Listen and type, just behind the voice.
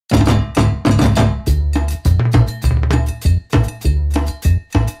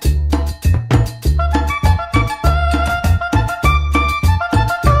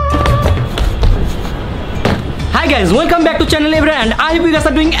channel everyone and I hope you guys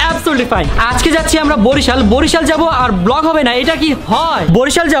are doing absolutely fine. আজকে যাচ্ছি আমরা বরিশাল যাব আর ব্লগ হবে না, এটা কি হয়?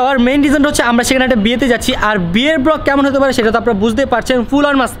 বরিশাল যাওয়ার মেইন রিজন হচ্ছে আমরা সেখানে একটা বিয়েতে যাচ্ছি আর বিয়ের ব্লগ কেমন হতে পারে সেটা তো আপনারা বুঝতে পারছেন, ফুল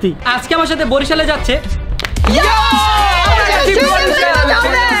অন মাস্তি। আজকে আমার সাথে বরিশালে যাচ্ছে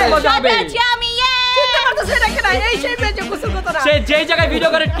যেই জায়গায়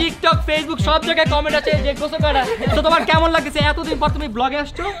ভিডিও করে টিকটক ফেসবুক সব জায়গায় কমেন্ট আছে যে গোসল করা। তো তোমার কেমন লাগছে এতদিন পর তুমি ব্লগে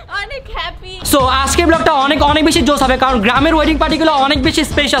আসছো? অনেক হ্যাপি। সো আজকের ব্লগটা অনেক বেশি জোশ হবে কারণ গ্রামের ওয়েডিং পার্টিগুলো অনেক বেশি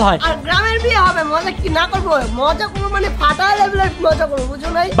স্পেশাল হয় আর গ্রামের বিয়ে হবে, মজা কি না করব, মজা করব মানে ফাটা লেভেলের মজা করব, বুঝছো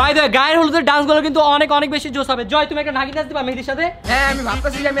না? বাই দ্য ওয়ে গায়ের হলুদের ডান্সগুলো কিন্তু অনেক বেশি জোশ হবে। জয় তুমি একটা নাগিন ডান্স দিবা মেহেদির সাথে? হ্যাঁ আমি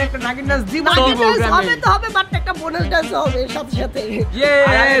ভাবতেছি যে আমি একটা নাগিন ডান্স দিব। নাগিন ডান্স হবে তো হবে, বাট একটা বোনাস ডান্স হবে সাথে সাথে।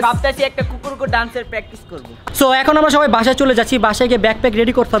 আর আমি ভাবতেছি একটা কুকুরকো ডান্সের প্র্যাকটিস করব। সো এখন আমরা সবাই বাসায় চলে যাচ্ছি, বাসায় গিয়ে ব্যাকপ্যাক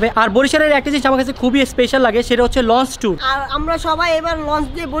রেডি করতে হবে। আর বরিশালের একটা জিনিস আমার কাছে খুবই স্পেশাল লাগে, সেটা হচ্ছে লঞ্চ ট্যুর। আর আমরা সবাই এবার লঞ্চ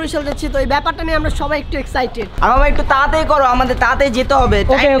দিয়ে বরিশাল যাচ্ছি, তো এই ব্যাপারটা নিয়ে আমরা সবাই একটু এক্সাইটেড। আর বাবা একটু তাড়াতাড়ি করো, আমাদের তাড়াতাড়ি যেতে হবে।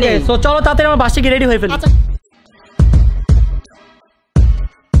 ওকে সো চলো তাড়াতাড়ি আমরা বাসায় গিয়ে রেডি হয়ে ফেলি।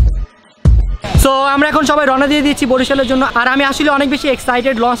 সো আমরা এখন সবাই রওনা দিয়ে দিচ্ছি বরিশালের জন্য। আর আমি আসলে অনেক বেশি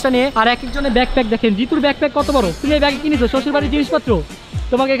এক্সাইটেড লঞ্চটা নিয়ে। আর এক একজনের ব্যাকপ্যাক দেখেন, জিতুর ব্যাকপ্যাক কত বড়। তুমি এই ব্যাগ কিনেছো শ্বশুর বাড়ির জিনিসপত্র,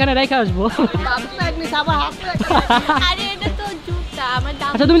 তোমাকে এখানে রেখে আসবো।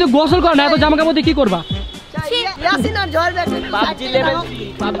 আচ্ছা তুমি তো গোসল করো না, এত জামা কাপড় দিয়ে কি করবা? ইয়াসিন আর জয়ের ব্যাগ পাবজি লেভেল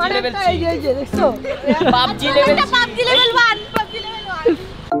 3 এই যে দেখছো PUBG level 1 PUBG level 1।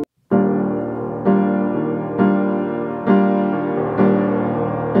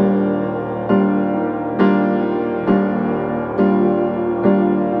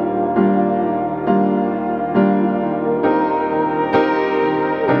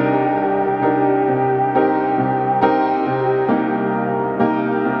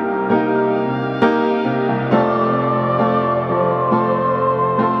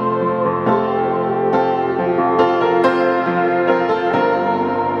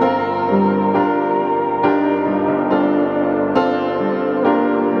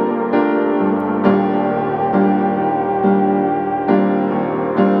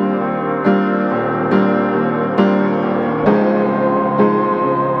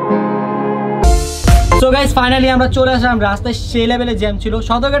 So guys finally আমরা চলে আসলাম। রাস্তায় সেই লেভেলে জ্যাম ছিল,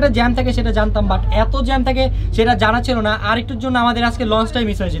 সদরঘাটে জ্যাম থাকে সেটা জানতাম, বাট এত জ্যাম থাকে সেটা জানা ছিল না। আর একটুর জন্য আমাদের আজকে লঞ্চটাই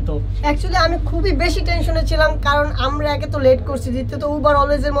মিস হয়ে যেত। অ্যাকচুয়ালি আমি খুবই বেশি টেনশনে ছিলাম, কারণ আমরা একে তো লেট করছি, দ্বিতীয়ত উবার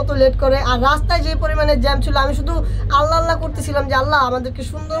অলওয়েজের মতো লেট করে। আর রাস্তায় যে পরিমাণে জ্যাম ছিল আমি শুধু আল্লাহ করতেছিলাম যে আল্লাহ আমাদেরকে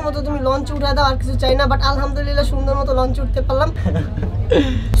সুন্দর মতো তুমি লঞ্চে উঠে দাও, আর কিছু চাই না। বাট আলহামদুলিল্লাহ সুন্দর মতো লঞ্চে উঠতে পারলাম।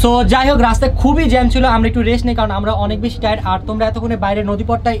 সো যাই হোক রাস্তায় খুবই জ্যাম ছিল, আমরা একটু রেস্ট নেই কারণ আমরা অনেক বেশি টায়ার্ড। আর তোমরা এতক্ষণে বাইরে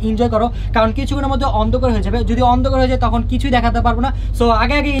নদীপথটা এনজয় করো কারণ কিছুক্ষণের মধ্যে অন্ধকার হয়ে যাবে, যদি অন্ধকার হয়ে যায় তখন কিছুই দেখাতে পারবো না। সো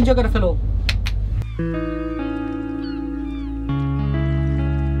আগে এনজয় করে ফেলো।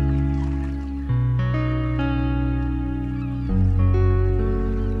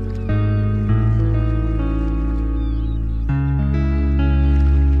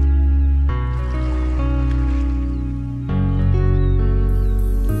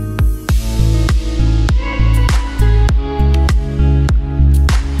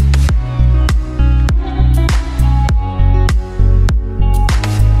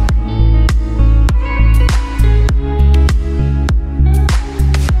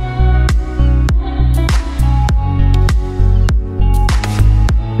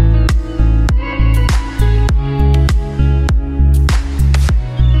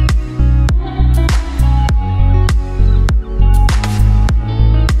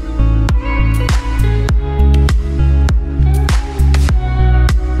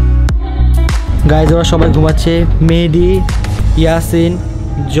 গাইজ ওরা সবাই ঘুমাচ্ছে, মেহেদি, ইয়াসিন,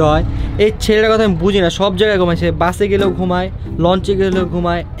 জয়। এই ছেলেটার কথা আমি বুঝি না, সব জায়গায় ঘুমাইছে, বাসে গেলেও ঘুমায়, লঞ্চে গেলেও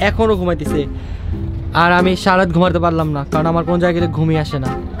ঘুমায়, এখনও ঘুমাইতেছে। আর আমি সারা রাত ঘুমাতে পারলাম না কারণ আমার কোন জায়গায় গেলে ঘুমিয়ে আসে না।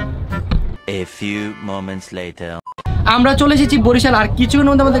 A few moments later. আমরা চলে এসেছি বরিশাল, আর কিছুক্ষণের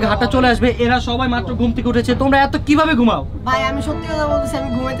মধ্যে আমাদের ঘাটটা চলে আসবে। এরা সবাই মাত্র ঘুম থেকে উঠেছে। তোমরা এত কিভাবে ঘুমাও? ভাই আমি সত্যি কথা বলতেছি, আমি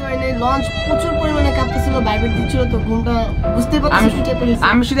ঘুমাইতে পারিনি। লঞ্চ প্রচুর পরিমাণে কাঁপতেছিল, ভাইব্রেট দিচ্ছিল, তো ঘুমটা বুঝতে পারছি।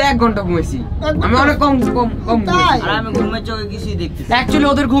 আমি শুধু 1 ঘন্টা ঘুমাইছি, আমি অনেক কম ঘুমাইছি। আর আমি ঘুমের চোখে কিছুই দেখতেছি। অ্যাকচুয়ালি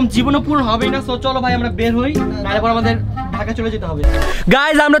ওদের ঘুম জীবনে পূর্ণ হবেই না। সো চলো ভাই আমরা বের হই, নাহলে পর আমাদের ঢাকা চলে যেতে হবে।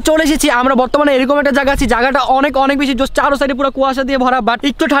 গাইজ আমরা চলে এসেছি, আমরা বর্তমানে এরকম একটা জায়গা আছি, জায়গাটা অনেক বেশি জোস, চারো সাইডে পুরো কুয়াশা দিয়ে ভরা, বাট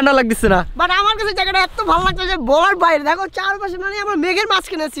একটু ঠান্ডা লাগতেছে না। বাট আমার কাছে জায়গাটা এত ভালো লাগছে যে বলার বাইরে। দেখো চারপাশে মানে আমরা মেঘের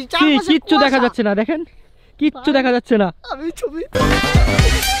মাঝখানে আছি, কিচ্ছু দেখা যাচ্ছে না, দেখেন কিচ্ছু দেখা যাচ্ছে না। আমি ছবি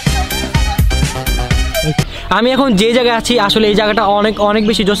আমি এখন যে জায়গায় আছি আসলে এই জায়গাটা অনেক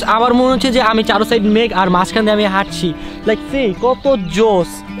বেশি জোস। আমার মনে হচ্ছে যে আমি চারো সাইড মেঘ আর মাঝখান দিয়ে আমি হাঁটছি, লাইক সেই কত জোস।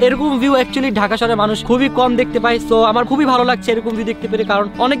 এরকম ভিউ অ্যাকচুয়ালি ঢাকা শহরের মানুষ খুবই কম দেখতে পায়। সো আমার খুবই ভালো লাগছে এরকম ভিউ দেখতে পেরে, কারণ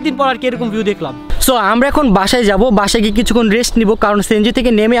অনেকদিন পর আর কি এরকম ভিউ দেখলাম। সো আমরা এখন বাসায় যাব, বাসায় গিয়ে কিছুক্ষণ রেস্ট নিব, কারণ সিএনজি থেকে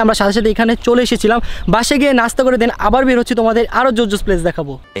নেমে আমরা সাথে সাথে এখানে চলে এসেছিলাম। বাসায় গিয়ে নাস্তা করে দেন আবার বের হচ্ছি, তোমাদের আরো জোস প্লেস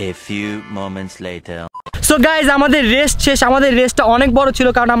দেখাবো। A few moments later. So guys আমাদের রেস্ট শেষ। আমাদের রেস্টটা অনেক বড় ছিল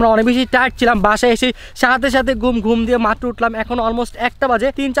কারণ আমরা অনেক বেশি টায়ার্ড ছিলাম। বাসায় এসে সাথে সাথে ঘুম দিয়ে মাত্র উঠলাম। এখন অলমোস্ট 1টা বাজে,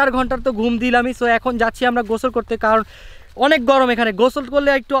 3-4 ঘন্টার তো ঘুম দিলামই। সো এখন যাচ্ছি আমরা গোসল করতে, কারণ অনেক গরম এখানে। গোসল করলে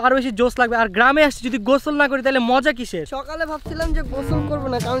একটু আরো বেশি জোশ লাগবে, আর গ্রামে আসছি যদি গোসল না করি তাহলে মজা কিসের। সকালে ভাবছিলাম যে গোসল করবো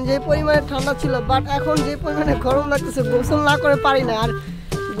না, কারণ যে পরিমাণে ঠান্ডা ছিল, বাট এখন যে পরিমাণে গরম লাগতেছে গোসল না করে পারি না। আর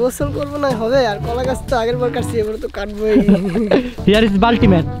গোসল করবো না হবে, আর কলা গাছ তো আগের বার কাটছি, এবার তো কাটবোই। হিয়ার ইজ বাল্টি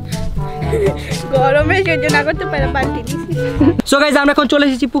ম্যান। গরমে সহ্য না করতে পারে বালতি দিছি। সো গাইজ আমরা এখন চলে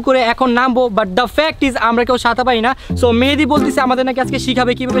এসেছি পুকুরে, এখন নামবো। বাট দ্য ফ্যাক্ট ইজ আমরা কেউ সাঁতার পারি না। সো মেহেদি বলতেছে আমাদের নাকি আজকে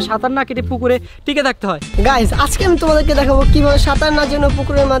শিখাবে কিভাবে সাঁতার না কেটে পুকুরে টিকে থাকতে হয়। গাইস আজকে আমি তোমাদেরকে দেখাবো কিভাবে সাঁতার না জেনে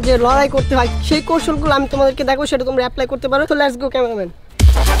পুকুরের মাঝে লড়াই করতে হয়। সেই কৌশলগুলো আমি তোমাদেরকে দেখাবো, সেটা তোমরা অ্যাপ্লাই করতে পারো। তো লেটস গো ক্যামেরাম্যান।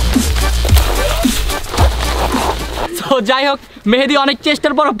 তো যাই হোক, মেহেদি অনেক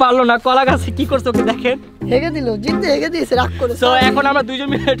চেষ্টার পর পারলো না। কলা গাছে কি করছে ওকে দেখেন, হেগে দিল, জিততে হেগে দিয়েছে, রাগ করে। তো এখন আমরা দুইজন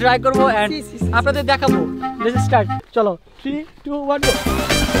মিলে ট্রাই করবো এন্ড আপনাদের দেখাবো। লেটস স্টার্ট, চলো 3 2 1 গো।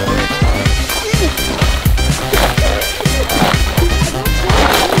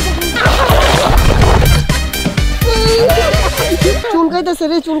 চুলকাইতেছে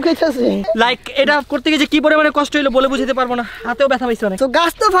রে, চুলকাইতেছে। লাইক এটা করতে গিয়ে যে কি পরিমাণে কষ্ট হলো বলে বুঝতে পারবো না, হাতেও ব্যথা পাইছে অনেক। তো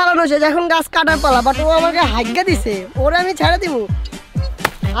গাছ তো ফালানো শেষ, এখন গাছ কাটার পালা। বাট ও আমাকে হাগ্গা দিছে, ওরে আমি ছেড়ে দিব।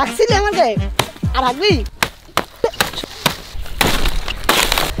 হাঁকছিলি আমাকে, আর হাঁকবি?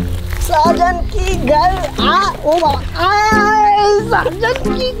 साजन की घर आ ओ बाबा आए, साजन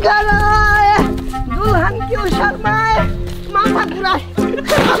की घर आए, दुल्हन क्यों शर्माए, माथा घुराए।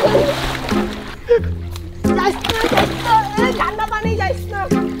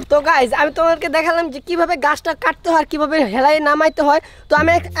 তো গাইজ আমি তোমাদেরকে দেখালাম যে কিভাবে গাছটা কাটতে হয়, কিভাবে হেলায় নামাইতে হয়। তো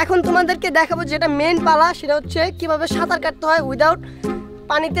আমি এখন তোমাদেরকে দেখাবো যেটা মেইন পালা, সেটা হচ্ছে কিভাবে সাঁতার কাটতে হয় উইদাউট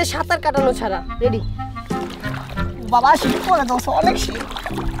পানিতে সাঁতার কাটানো ছাড়া। রেডি? বাবা শীত পড়ে দোষ, অনেক শীত।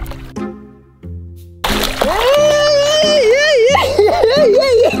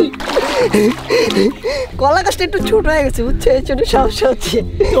 কলা গাছটা একটু ছোট হয়ে গেছে, বুঝছো? এই ছোট সমস্যা হচ্ছে।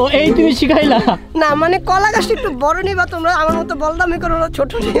 তো এই তুমি শিখাইলা না, মানে কলা গাছটা একটু বড় নিবা তোমরা, আমার মতো বলদামি করো না,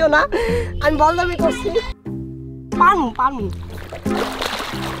 ছোট নিও না। আমি বলদামি করছি, পারমু।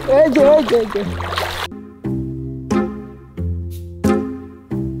 এই যে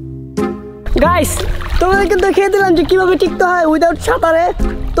গাইস তোমাদেরকে দেখিয়ে দিলাম যে কিভাবে টিকতে হয় উইদাউট সাঁতারে।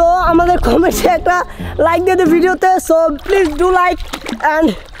 তো আমাদের কমেন্টে একটা লাইক দিয়ে ভিডিওতে। So please do like and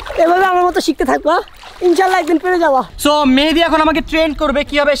এভাবে আমার মতো শিখতে থাকবা, ইনশাআল্লাহ একদিন পেরে যাওয়া। সো মেহেদি এখন আমাকে ট্রেন করবে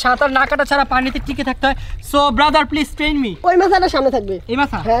কিভাবে সাঁতার না কাটা ছাড়া পানিতে টিকে থাকতে হয়। So brother please train me. ওই মাথাটা সামনে থাকবে। এই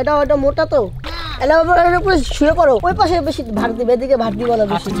মাথা? হ্যাঁ, এটা মোটা তো। এলা উপরে শুয়ে পড়ো, ওই পাশে বেশি ভার দিবে, এদিকে ভার দিবা না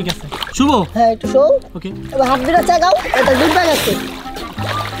বেশি। আচ্ছা ঠিক আছে, শুভ। হ্যাঁ একটু শো। ওকে, এবার হাত দুটো চাগাও, এটা দুধটা গেছে।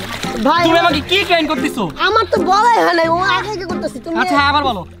 ভাই তুমি আমাকে কি ট্রেন করতেছো? আমার তো বলাই হয় না, ও আগে করতেছি। তুমি আচ্ছা হ্যাঁ আবার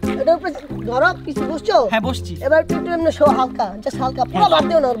বলো। এটা উপরে ধরো, কিছু বুঝছো? হ্যাঁ বসছি। এবার একটু এমনি শো, হালকা, জাস্ট হালকা, পুরো ভার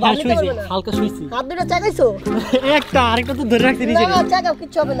দিও না, ভার হ্যাঁ দিতে শুইছি, পারবে না। হালকা শুইছি। হাত দুটো চাগাইছো? একটা আরেকটা তো ধরে রাখতে দিয়েছি। না চাগাও,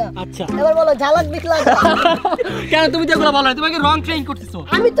 কিচ্ছু হবে না। আচ্ছা এবার বলো ঝালক দিখলা। কেন তুমি তো এগুলো বলো না, তোমাকে রং ট্রেন করতেছো।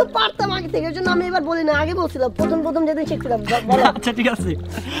 আমি তো পারতাম আগে থেকে, এর জন্য আমি এবার বলি না, আগে বলছিলাম প্রথম যেদিন শিখছিলাম। বলো আচ্ছা ঠিক আছে,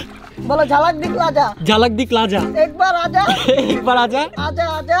 বলো ঝালক দিখলা যা। ঝালক দিক লাজা। একবার আজা, একবার আজা আজা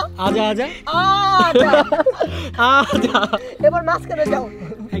আজা আজা আজা আজা। আজা। এবার মাঝখানে যাও,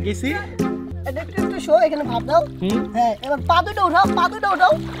 হ্যাঁ গেছি। এটা একটু শো, এখানে ভাব দাও। হ্যাঁ এবার পা দুটো উঠাও,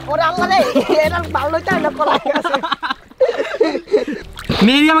 ওরে আল্লাহ রে, এটা ভালো চাই না কলা আছে।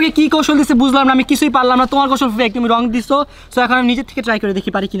 মেহেদি আমাকে কি কৌশল দিচ্ছে বুঝলাম না, আমি কিছুই পারলাম না। তোমার কৌশল ফেক, তুমি রং দিছো। সো এখন আমি নিজের থেকে ট্রাই করে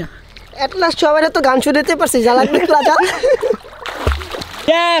দেখি পারি কিনা। এট লাস্ট সবাই তো গান শুনতে পারছি, ঝালক দিখলা যা।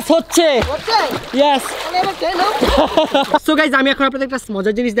 ইয়েস হচ্ছে, ইয়েস। এবার কে নাও? সো গাইস আমি এখন আপনাদের একটা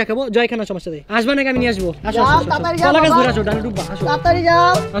মজার জিনিস দেখাবো। জয়খানা সমস্যা দেয়, আসবা নাকি? আমি নিয়ে আসবো। আসো যাও, আসো তাড়াতাড়ি যাও কলা গাছ বাবা। ধরে আসো, ডালে ডুববা। আসো তাড়াতাড়ি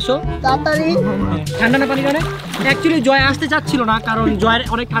যাও, আসো তাড়াতাড়ি। ঠান্ডা না পানি কারণে অ্যাকচুয়ালি জয় আসতে চাচ্ছিল না, কারণ জয়ের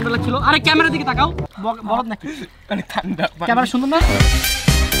অনেক ঠান্ডা লাগছিল। আরে ক্যামেরার দিকে তাকাও, বলদ নাকি? ঠান্ডা ক্যামেরা সুন্দর না?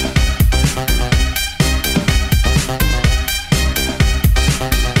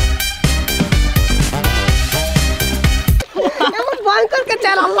 এমন ভয়ঙ্কর কে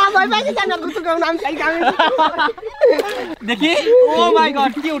চাল, আল্লাহ ভয় পাই কি জানা গুতু কেমন আমি চাই আমি। দেখি, ও মাই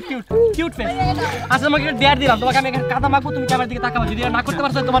গড, কিউট ফেস। আচ্ছা তোমাকে একটা ডেয়ার দিলাম, তোমাকে আমি এখানে কাদা মাখবো, তুমি ক্যামেরার দিকে তাকাবা। যদি এটা না করতে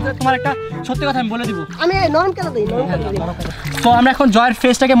পারছো তোমার একটা সত্যি কথা আমি বলে দিব। আমি নরম কেন দেই, নরম কেন দেই। তো আমরা এখন জয়ের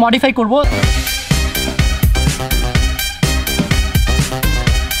ফেসটাকে মডিফাই করব।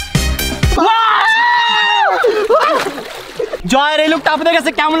 জয়ের এই লুকটা আপনাদের কাছে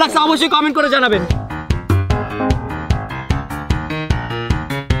কেমন লাগছে অবশ্যই কমেন্ট করে জানাবেন।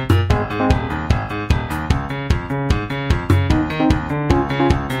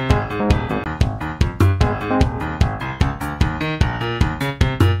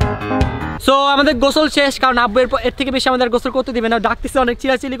 সো আমাদের গোসল শেষ, কারণ আব্বু এর থেকে বেশি আমাদের গোসল করতে দিবে না, ডাকতেছে, অনেক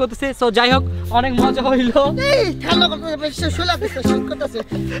চিলাচিলি করতেছে। সো যাই হোক, অনেক মজা হইলো।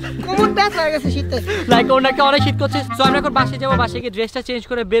 লাইক ওনাকে অনেক শীত করছে। সো আমরা এখন বাসে যাবো, বাসে গিয়ে ড্রেসটা চেঞ্জ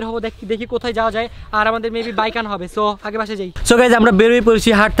করে বের হবো, দেখি কোথায় যাওয়া যায়। আর আমাদের মেবি বাইক আনা হবে। সো আগে বাসে যাই। সো গাইজ আমরা বের হয়ে পড়েছি,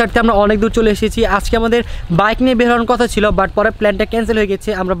 হাঁটতে হাঁটতে আমরা অনেক দূর চলে এসেছি। আজকে আমাদের বাইক নিয়ে বের হওয়ার কথা ছিল, বাট পরে প্ল্যানটা ক্যান্সেল হয়ে গেছে।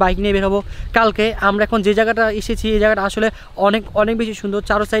 আমরা বাইক নিয়ে বের হবো কালকে। আমরা এখন যে জায়গাটা এসেছি, এই জায়গাটা আসলে অনেক অনেক বেশি সুন্দর।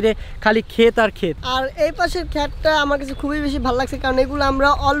 চারো সাইডে খালি ক্ষেত আর ক্ষেত। আর এই পাশের ক্ষেতটা আমার কাছে খুবই বেশি ভালো লাগছে, কারণ এগুলো আমরা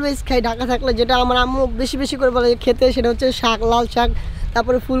অলওয়েজ খাই ঢাকা থাকলে। যেটা আমার আম্মু বেশি বেশি করে বলে খেতে, সেটা হচ্ছে শাক, লাল শাক,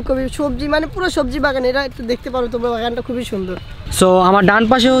 তারপরে ফুলকপি, সবজি, মানে পুরো সবজি বাগান। এটা একটু দেখতে পারো তোমরা, বাগানটা খুবই সুন্দর। সো আমার ডান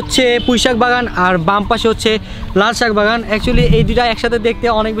পাশে হচ্ছে পুঁইশাক বাগান আর বাম পাশে হচ্ছে লাল শাক বাগান। অ্যাকচুয়ালি এই দুটা একসাথে দেখতে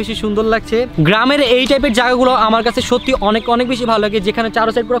অনেক বেশি সুন্দর লাগছে। গ্রামের এই টাইপের জায়গাগুলো আমার কাছে সত্যি অনেক অনেক বেশি ভালো লাগে, যেখানে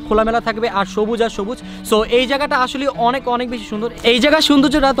চারো সাইড পুরো খোলামেলা থাকবে আর সবুজ আর সবুজ। সো এই জায়গাটা আসলে অনেক অনেক বেশি সুন্দর। এই জায়গার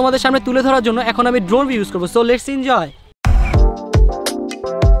সৌন্দর্যটা তোমাদের সামনে তুলে ধরার জন্য এখন আমি ড্রোন ইউজ করবো। So let's enjoy.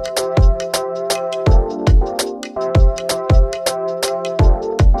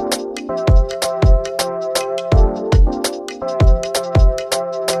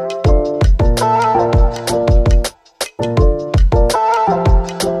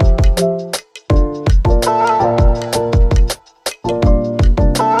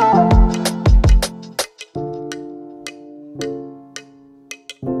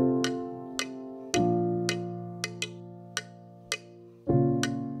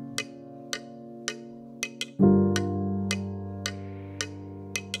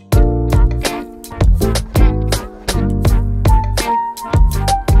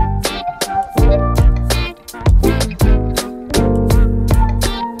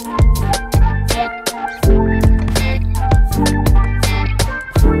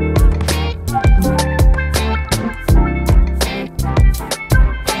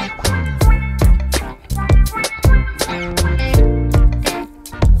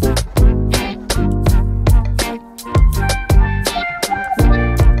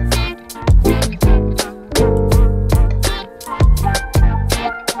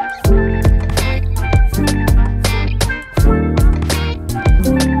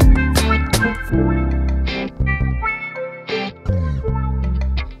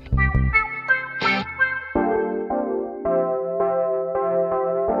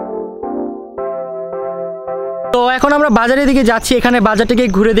 তো এখন আমরা বাজারের দিকে যাচ্ছি, এখানে বাজারটাকে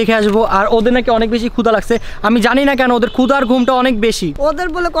ঘুরে দেখে আসবো। আর ওদের নাকি অনেক বেশি ক্ষুধা লাগছে, আমি জানি না কেন, ওদের ক্ষুধার ঘুমটা অনেক বেশি। ওদের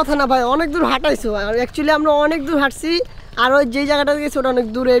বলে কথা না ভাই, অনেক দূর হাঁটাইছো। আর অ্যাকচুয়ালি আমরা অনেক দূর হাঁটছি, আর ওই যে জায়গাটা গেছে ওটা অনেক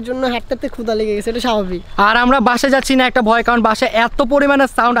দূরে, এর জন্য হাঁটতে হাঁটতে ক্ষুধা লেগে গেছে, এটা স্বাভাবিক। আর আমরা বাসে যাচ্ছি না একটা ভয়, কারণ বাসে এত পরিমাণে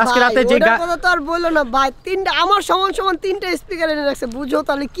সাউন্ড আজকে রাতে যে কথা তো আর বললো না ভাই, তিনটা আমার সমান সমান তিনটা স্পিকার এনে রাখছে, বুঝো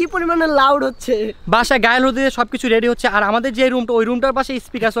তাহলে কি পরিমাণে লাউড হচ্ছে। বাসায় গায়েল হতে সবকিছু রেডি হচ্ছে, আর আমাদের যে রুমটা, ওই রুমটার পাশে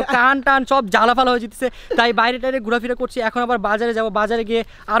স্পিকার, সব কান টান সব জ্বালাফালা হয়ে যেতেছে। তাই বাইরে টাইরে ঘোরাফেরা করছি। এখন আবার বাজারে যাব, বাজারে গিয়ে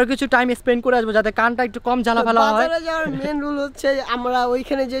আরো কিছু টাইম স্পেন্ড করে আসবো, যাতে কানটা একটু কম জ্বালাফালা হয়। বাজারে যাওয়ার মেন রুল হচ্ছে আমরা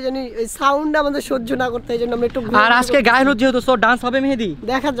ওইখানে যে জানি ওই সাউন্ড আমাদের সহ্য না করতে, এই জন্য আমরা একটু। আর আজকে গায়েল হচ্ছে, যেহেতু সো ডান্স হবে মেহেদি,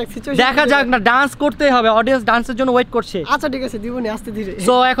 দেখা যাক না, ডান্স করতে হবে, অডিয়েন্স ডান্সের জন্য ওয়েট করছে। আচ্ছা ঠিক আছে, দিবনি আস্তে ধীরে।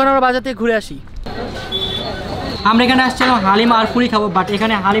 সো এখন আমরা বাজার থেকে ঘুরে আসি। আমরা এখানে আসছিলাম হালিম আর পুরি খাবো, বাট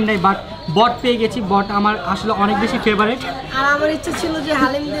এখানে হালিম নাই, বাট বট পেয়ে গেছি। বট আমার আসলে অনেক বেশি ফেভারিট। আর আমার ইচ্ছা ছিল যে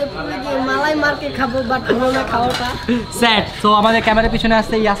হালিম দিয়ে পুরি দিয়ে মালাই মার্কে খাবো, বাট হলো না খাওয়াটা, স্যাড। সো আমাদের ক্যামেরার পিছনে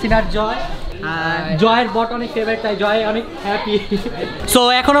আসছে ইয়াসিন আর জয়। জয়ের বট অনেক ফেভারিট, তাই জয় অনেক হ্যাপি। সো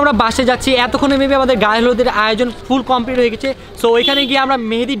এখন আমরা বাসে যাচ্ছি। এতক্ষণে মেবি আমাদের গায়ে হলুদের আয়োজন ফুল কমপ্লিট হয়ে গেছে। সো ওইখানে গিয়ে আমরা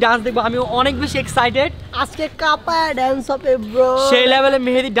মেহেদি ডান্স দেখবো, আমি অনেক বেশি এক্সাইটেড। আজকে কাপায় ডান্স হবে ব্রো, সেই লেভেলে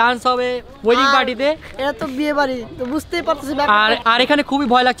মেহেদি ডান্স হবে ওয়েডিং পার্টিতে। এটা তো বিয়ে বাড়ি, তো বুঝতেই পারতেছি। আর এখানে খুবই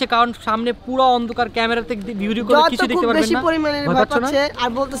ভয় লাগছে, কারণ সামনে পুরো অন্ধকার, ক্যামেরাতে ভিডিও করে কিছু দেখতে পারবেন না। ভয় পাচ্ছে আর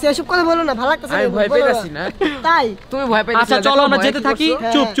বলতেছে এসব কথা বলো না, ভালো লাগতেছে। আমি ভয় পেয়েছি না, তাই তুমি ভয় পেয়েছো। আচ্ছা চলো আমরা যেতে থাকি,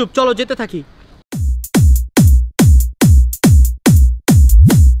 চুপ চুপ চলো যেতে থাকি।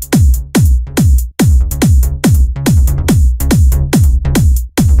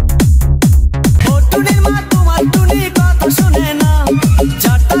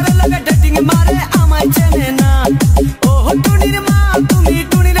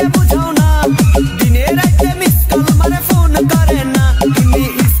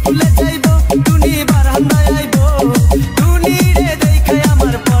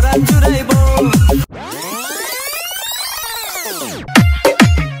 আমার পরাণ জুড়াইবো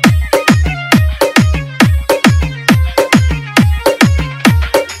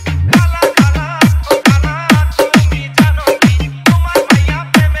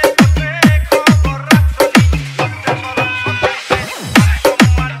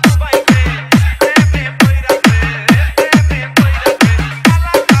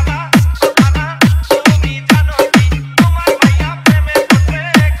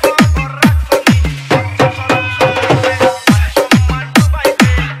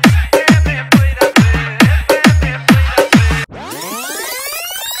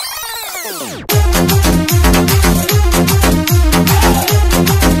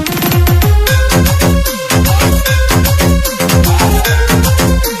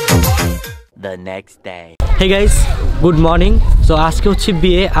The next day. Hey guys, good morning. So আজকে হচ্ছে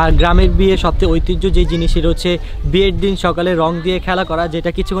বিয়ে, আর গ্রামের বিয়ে সবচেয়ে ঐতিহ্য যে জিনিস সেটা হচ্ছে বিয়ের দিন সকালে রং দিয়ে খেলা করা, যেটা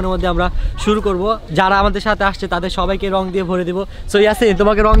কিছুক্ষণের মধ্যে আমরা শুরু করব। যারা আমাদের সাথে আসছে তাদের সবাইকে রং দিয়ে ভরে দেবো। সো ইয়াসিন,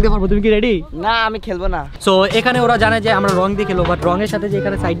 তোমাকে রং দিয়ে ভরবো, তুমি কি রেডি? না, আমি খেলবো না। সো এখানে ওরা জানে যে আমরা রং দিয়ে খেলবো, বাট রঙের সাথে যে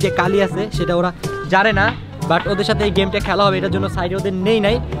এখানে সাইড দিয়ে কালি আছে সেটা ওরা জানে না, বাট ওদের সাথে এই গেমটা খেলা হবে, এটার জন্য সাইডে ওদের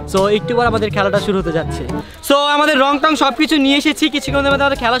নাই। সো একটু পর আমাদের খেলাটা শুরু হতে যাচ্ছে। সো আমাদের রং টং সবকিছু নিয়ে এসেছি, কিছুক্ষণের মধ্যে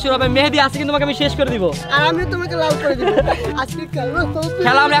আমাদের খেলা শুরু হবে। মেহেদি আছে কিন্তু তোমাকে আমি শেষ করে দিব, আর আমি তোমাকে লাল করে দিব। আজকে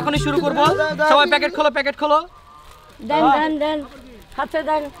খেলা আমরা এখনই শুরু করব। সবাই প্যাকেট খোলো। দেন হাতে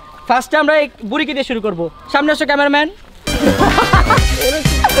দেন। ফার্স্টে আমরা এই বুড়িকে দিয়ে শুরু করব। সামনে আসো ক্যামেরাম্যান।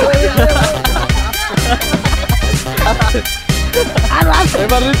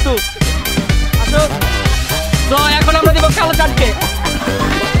 এবার ঋতু আসো। তো এখন আমরা দিব কালো চাটকে।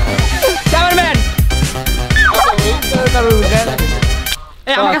 ক্যামেরাম্যান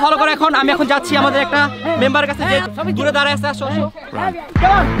এই আমাকে ফলো করো। এখন আমি যাচ্ছি আমাদের একটা মেম্বারের কাছে, যে দূরে দাঁড়ায় আছে। আসো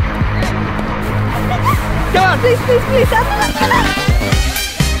কেমন প্লিজ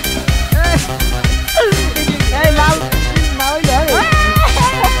এই লাল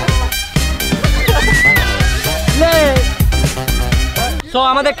সো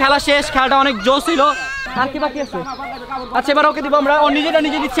আমাদের খেলা শেষ। খেলাটা অনেক জোশ ছিল। আর কি বাকি আছে? আচ্ছা, এবার ওকে দিব আমরা। ও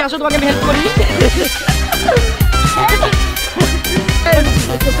নিজে দিচ্ছি। আসো, তোমাকে আমি হেল্প করি।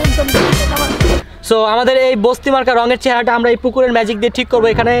 সো আমাদের এই বস্তি মার্কা রঙের চেহারাটা আমরা এই পুকুরের ম্যাজিক দিয়ে ঠিক করবো।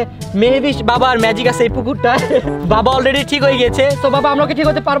 এখানে মেহেদি বাবার ম্যাজিক আছে এই পুকুরটা। বাবা অলরেডি ঠিক হয়ে গেছে। তো বাবা, আমরা কি ঠিক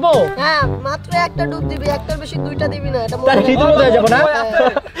হতে পারবো? হ্যাঁ, মাত্র একটা ডুব দিবি, একটার বেশি দুইটা দিবি না। এটা তাহলে ঋতুর মতো হয়ে যাবো না?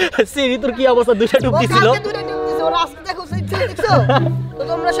 সে ঋতুর কি অবস্থা, দুইটা ডুব দিছিল। তো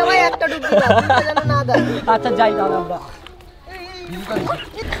তোমরা সবাই একটা ডুব দিবা, দুইটা যেন না দেয়। আচ্ছা, যাই তাহলে আমরা।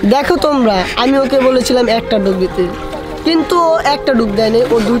 দেখো তোমরা, আমি ওকে বলেছিলাম একটা ডুব দিতে, কিন্তু ও একটা ডুব দেয়নি।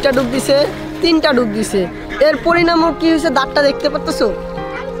 ও দুইটা ডুব দিছে, তিনটা ডুব দিছে। এর পরিণাম কি হয়েছে দাঁতটা দেখতে পারতেছো?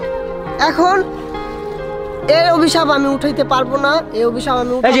 এখন এর অভিশাপ আমি উঠাইতে পারবো না। এই অভিশাপ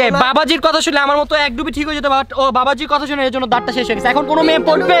আমি এই যে বাবাজির কথা শুনে আমার মতো এক ডুবি ঠিক হয়ে যেত, বাট ও বাবাজির কথা শুনে এর জন্য দাঁতটা শেষ হয়ে গেছে। এখন কোনো মেয়ে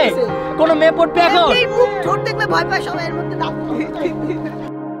পড়বে এখন? এই মুখ ঠোঁট দেখলে ভয় পায় সবাই, এর মধ্যে দাঁত।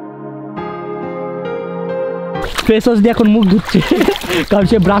 ফেস ওয়াশ দিয়ে এখন মুখ ধুচ্ছে, কারণ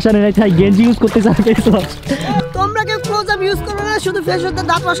সে ব্রাশ আনে নাই, তাই গেঞ্জি ইউজ করতে চায় ফেস ওয়াশ। তোমরা কেউ ক্লোজ আপ ইউজ করবে না, শুধু ফেস ওয়াশ দিয়ে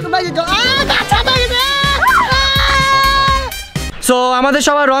দাঁত ওয়াশ করবে। সো আমাদের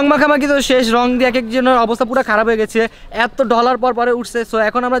সবার রং মাখামাখি তো শেষ। রং দিয়ে এক একজনের অবস্থা পুরো খারাপ হয়ে গেছে, এত ডলার পরে উঠছে। সো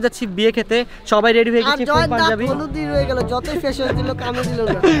এখন আমরা যাচ্ছি বিয়ে খেতে। সবাই রেডি হয়ে গেছি। পাঞ্জাবি হলুদি রয়ে গেল, যতই ফেস ওয়াশ দিল কামে দিল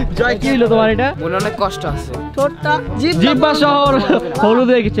না। জয়, কি হলো তোমার? এটা মনে অনেক কষ্ট আছে, ঠোঁটটা জিহ্বা শহর হলুদ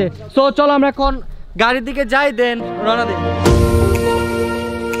হয়ে গেছে। সো চলো আমরা এখন গাড়ির দিকে যাই, দেন রওনা দিই।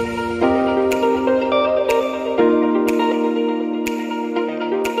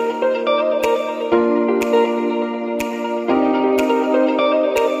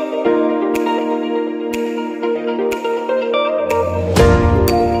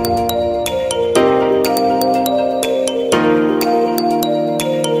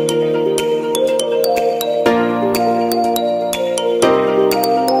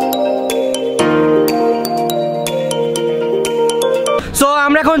 সো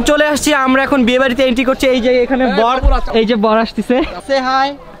আমরা এখন চলে আসছি, আমরা এখন বিয়ে বাড়িতে এন্ট্রি করছি। এই যে এখানে বর, এই যে বর আসতেছে। সে হাই।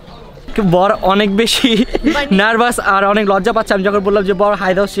 বর অনেক বেশি নার্ভাস আর অনেক লজ্জা পাচ্ছে। আমি যখন বললাম যে বর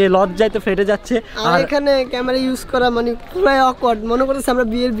হাই দাও, সে লজ্জায় তো ফেটে যাচ্ছে। আর এখানে ক্যামেরা ইউজ করা মানে পুরো অকওয়ার্ড, মনে করতেছে আমরা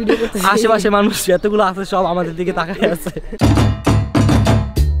বিয়ের ভিডিও করতেছি। আশেপাশে মানুষ যতগুলো আছে সব আমাদের দিকে তাকায় আছে।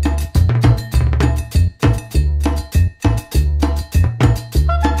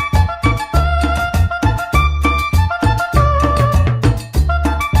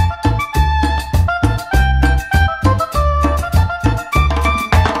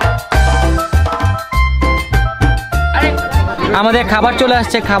 আমাদের খাবার চলে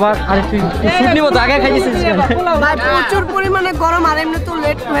আসছে। খাবার আরে তুই শুননি মতো আগে খাইছিস? ভাই প্রচুর পরিমাণে গরম, আর এমনি তো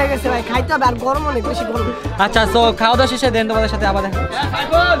লেট হয়ে গেছে ভাই, খাইতে হবে। আর গরম অনেক বেশি গরম। আচ্ছা, সো খাওয়া দাওয়া শেষে দেন তোমাদের সাথে আবার দেখা।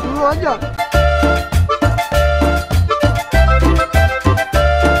 মজা।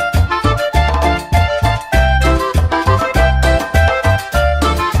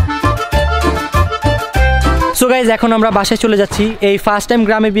 সো গাইজ, এখন আমরা বাসায় চলে যাচ্ছি। এই ফার্স্ট টাইম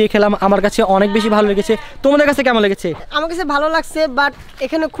গ্রামে বিয়ে খেলাম, আমার কাছে অনেক বেশি ভালো লেগেছে। তোমাদের কাছে কেমন লেগেছে? আমার কাছে ভালো লাগছে, বাট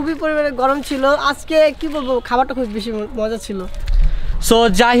এখানে খুবই পরিমাণে গরম ছিল। আজকে কি বলবো, খাবারটা খুব বেশি মজা ছিল। সো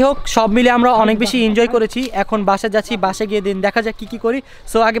যাই হোক, সব মিলে আমরা অনেক বেশি এনজয় করেছি। এখন বাসায় যাচ্ছি, বাসে গিয়ে দিন দেখা যাক কি করি।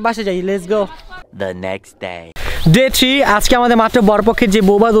 সো আগে বাসে যাই, let's go. The next day. Day 3, আজকে আমাদের মাত্র বরপক্ষের যে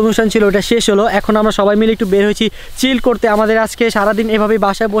বৌবাদ অনুষ্ঠান ছিল ওটা শেষ হলো। এখন আমরা সবাই মিলে একটু বের হয়েছি চিল করতে। আমাদের আজকে সারাদিন এভাবেই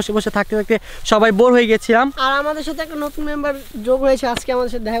বাসায় বসে বসে থাকতে থাকতে সবাই বোর হয়ে গেছিলাম। আর আমাদের সাথে একটা নতুন মেম্বার যোগ হয়েছে, আজকে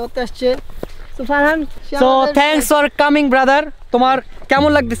আমাদের সাথে দেখা করতে আসছে। তো Farhan so thanks for coming brother. তোমার কেমন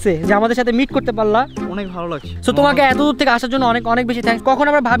লাগতেছে যে আমাদের সাথে মিট করতে পারলা? অনেক ভালো লাগছে। সো তোমাকে এত দূর থেকে আসার জন্য অনেক অনেক বেশি থ্যাঙ্কস। কখন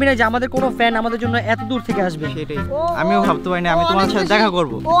আমরা ভাবি না যে আমাদের কোনো ফ্যান আমাদের জন্য এত দূর থেকে আসবে। সেটাই আমিও ভাবতে পারিনি আমি তোমার সাথে দেখা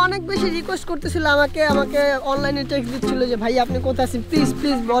করব। ও অনেক বেশি রিকোয়েস্ট করতেছিল আমাকে অনলাইনে টেক্সট দিচ্ছিল যে ভাই আপনি কোথায় আছেন, প্লিজ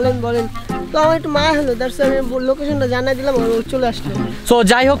প্লিজ বলেন। তো আমার একটু মায়া হলো, দ্যাটস আমি লোকেশনটা জানাই দিলাম, ও চলে আসলো। সো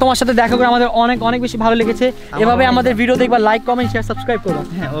যাই হোক, তোমার সাথে দেখা করে আমাদের অনেক অনেক বেশি ভালো লেগেছে। এভাবে আমাদের ভিডিও দেখবা, লাইক কমেন্ট শেয়ার সাবস্ক্রাইব করবা।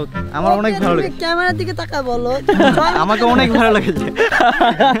 হ্যাঁ ওকে, আমার অনেক ভালো লেগেছে। ক্যামেরার দিকে তাকা বলো। আমাকে অনেক ভালো লেগেছে।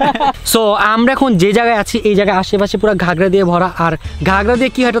 সো আমরা এখন যে জায়গায় আছি এই জায়গায় আশেপাশে পুরো ঘাগরা দিয়ে ভরা। আর ঘাগরা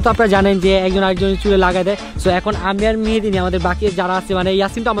দিয়ে কি হয় তো আপনারা জানেন যে একজন আরেকজনের চুলে লাগায় দেয়। সো এখন আমি আর মেহেদি নিয়ে আমাদের বাকি যারা আছে মানে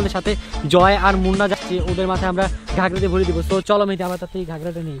ইয়াসিন তো আমাদের সাথে, জয় আর মুন্না যাচ্ছে, ওদের মাথায় আমরা ঘাগরা দিয়ে ভরে দিব। সো চলো মেহেদি আমরা তার থেকে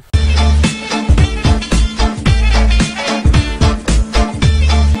ঘাগরাটা নেই।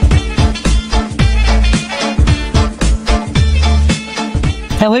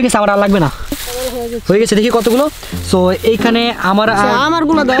 হ্যাঁ হয়ে গেছে, আমার আর লাগবে না, হয়ে গেছে। দেখি কতগুলো। সো এইখানে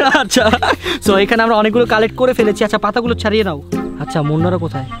আমারগুলো দাও। আচ্ছা, সো এখানে আমরা অনেকগুলো কালেক্ট করে ফেলেছি। আচ্ছা পাতাগুলো ছাড়িয়ে নাও। আচ্ছা মুন্নারা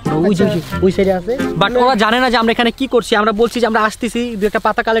কোথায়? ওই সাইডে আছে, বাট ওরা জানে না যে আমরা এখানে কি করছি। আমরা বলছি যে আমরা আসতেছি, দু একটা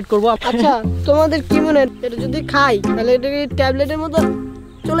পাতা কালেক্ট করবো। আচ্ছা তোমাদের কি মনে হয় এটা যদি খাই তাহলে এটা ট্যাবলেটের মতো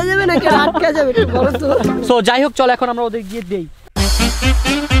চলে যাবে নাকি আটকে যাবে একটু বলো তো? সো যাই হোক, চলো এখন আমরা ওদের গিয়ে দেই।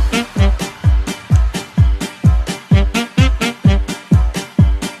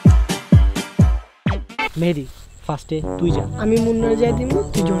 মেহেদি ফার্স্টে তুই যা। আমি মুন্নারে যাই দিব,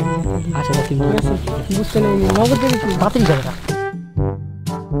 তুই জয়। আচ্ছা তুমি বুঝতে নেই নগদ দেবি কি তাড়াতাড়ি যাবে না।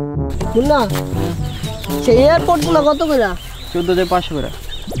 মুন্না সেই এয়ারপোর্টগুলো কত করে? 14,500 করে।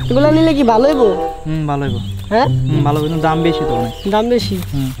 এগুলো নিলে কি ভালো হইব? ভালো হইব। হ্যাঁ ভালো হইব, দাম বেশি তো অনেক। দাম বেশি?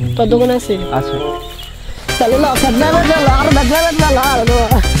 তোর দোকানে আছে? আচ্ছা তাহলে ল সাবধানে যা আর বাজারে না লা।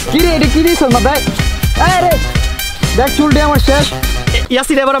 কি রে এটা কি দিছ মাথায়? এই রে দেখ চুলটি আমার শেষ।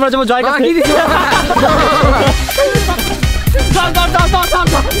 ইয়াসিন এবার আমরা যাবো জয় কাছে। কি দিছ?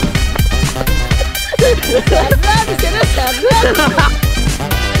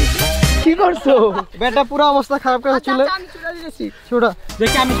 কি করছো? বেটা পুরো অবস্থা খারাপ করে চলে। আমি চুরা দিয়েছি। ছোড়া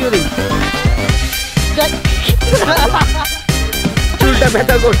দেখি আমি কি করি। চুলটা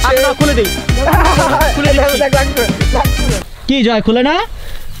ব্যথা করছে। আচ্ছা খুলে দেই, খুলে দেই। কি জয় খুলে না?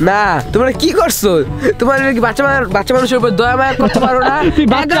 না তোমরা কি করছো? তোমার কি বাচ্চা মানুষের উপর দয়া মায়া করতে পারো না?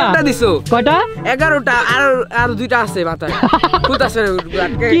 11টা দিছো। কয়টা? 11টা আর দুইটা আছে মাথায়। খুদ আছে।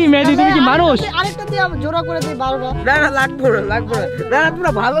 কি মেহেদি তুমি কি মানুষ? আরেকটা দিয়ে জোড়া করে দেই 12টা। না লাগবে না। না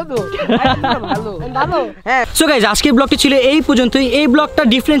তোমরা ভালো তো, ভালো ভালো। হ্যাঁ। সো গাইজ আজকের ব্লগটি ছিল এই পর্যন্তই। এই ব্লগটা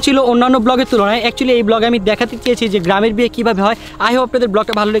ডিফারেন্ট ছিল অন্যান্য ব্লগের তুলনায়। অ্যাকচুয়ালি এই ব্লগে আমি দেখাতে চেয়েছি যে গ্রামের বিয়ে কিভাবে হয়। আই হোপ আপনাদের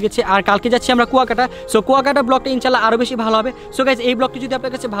ব্লগটা ভালো লেগেছে। আর কালকে যাচ্ছি আমরা কুয়াকাটা। সো কুয়াকাটা ব্লগটা ইনশাআল্লাহ আরো বেশি ভালো হবে। সো গাইজ এই ব্লগটি যদি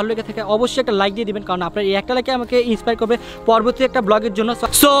আপনার কাছে ভালো লেগে থাকে অবশ্যই একটা লাইক দিয়ে দিবেন, কারণ আপনার এই একটা লাইকে আমাকে ইন্সপায়ার করবে পরবর্তী একটা ব্লগের জন্য।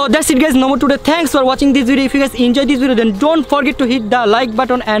 So that's it guys, no more today. Thanks for watching this video. If you guys enjoy this video then don't forget to hit the like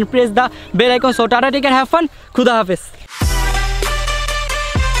button and press the bell icon. So tata, take care, have fun. Khuda Hafiz.